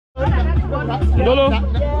Lolo,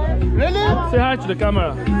 Really? say hi to the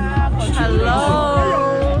camera.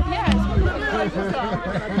 Hello.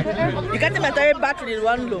 You got them at very battery in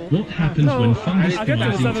one low. What happens when fungus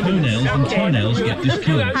develops in toenails and toenails get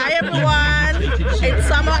discolored? Hi everyone, it's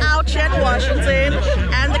summer out here in Washington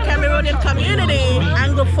and the Cameroonian community,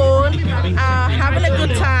 Anglophone, are having a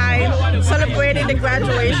good time celebrating the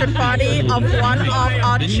graduation party of one of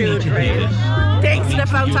our children. Thanks to the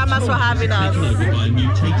Fontamas for having us. By a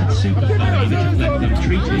mutated superfund that is left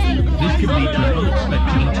untreated, this could lead to an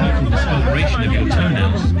unexpected and total discoloration of your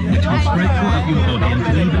toenails, which will spread throughout your body and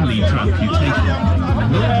could even lead to amputation.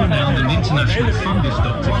 World-renowned and international fungus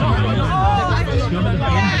doctor can go on. Discover the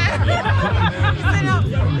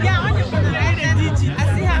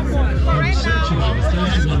research of over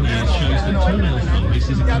 31 years shows that toenail fungus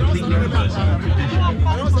is a completely reversible condition. It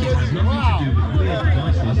has nothing to do with weird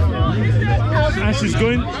devices. And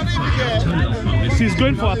she's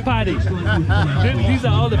going for a party. These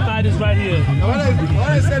are all the parties right here.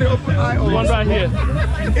 One right here.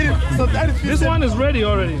 This one is ready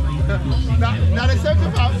already. Now the same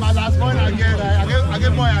thing my last one again. I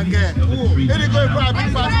get more again. Then you go for a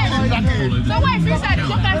big party. So why if you said you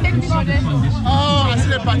can't take this one then? Oh, I see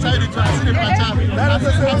the pacha. I see the pacha. I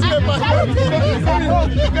see the pacha.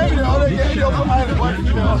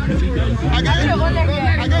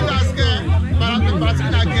 I get last guy. But I'm the party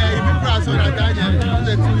again. If you pass on a Daniel,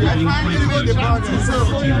 the 2 years, you go the party. So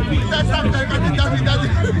that's something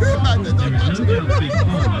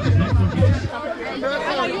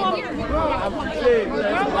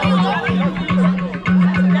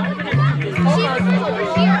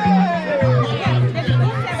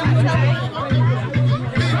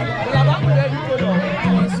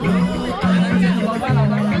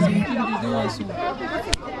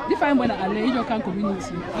Define when I lay your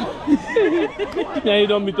community. Yeah, you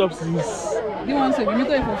don't meet up since. The one say we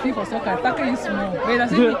meet up for fee for soccer. Tackle is small. But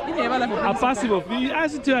that's it. A passive of fee. I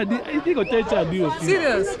see you. I think I'll tell you.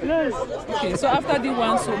 Serious? Yes. Okay, so after the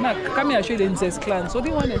one, so now come here and show the incest clan. So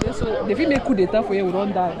the one is just so if you make coup d'etat for you, we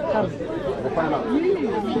run down.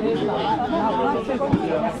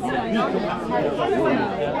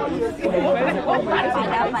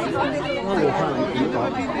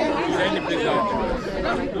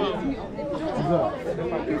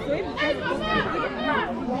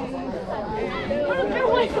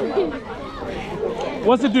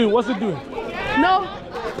 What's it doing? What's it doing?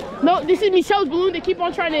 No, this is Michelle's balloon. They keep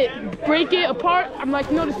on trying to break it apart. I'm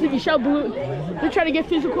like, no, this is Michelle's balloon. They're trying to get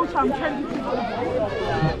physical, so I'm trying to get physical.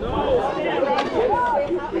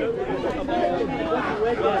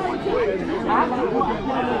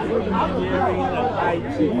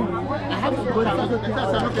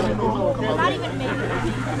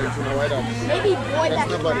 Maybe boy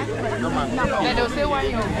that's Then they'll say why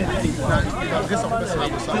you.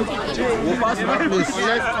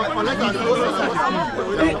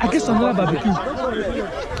 I guess some more barbecue.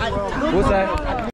 What's that?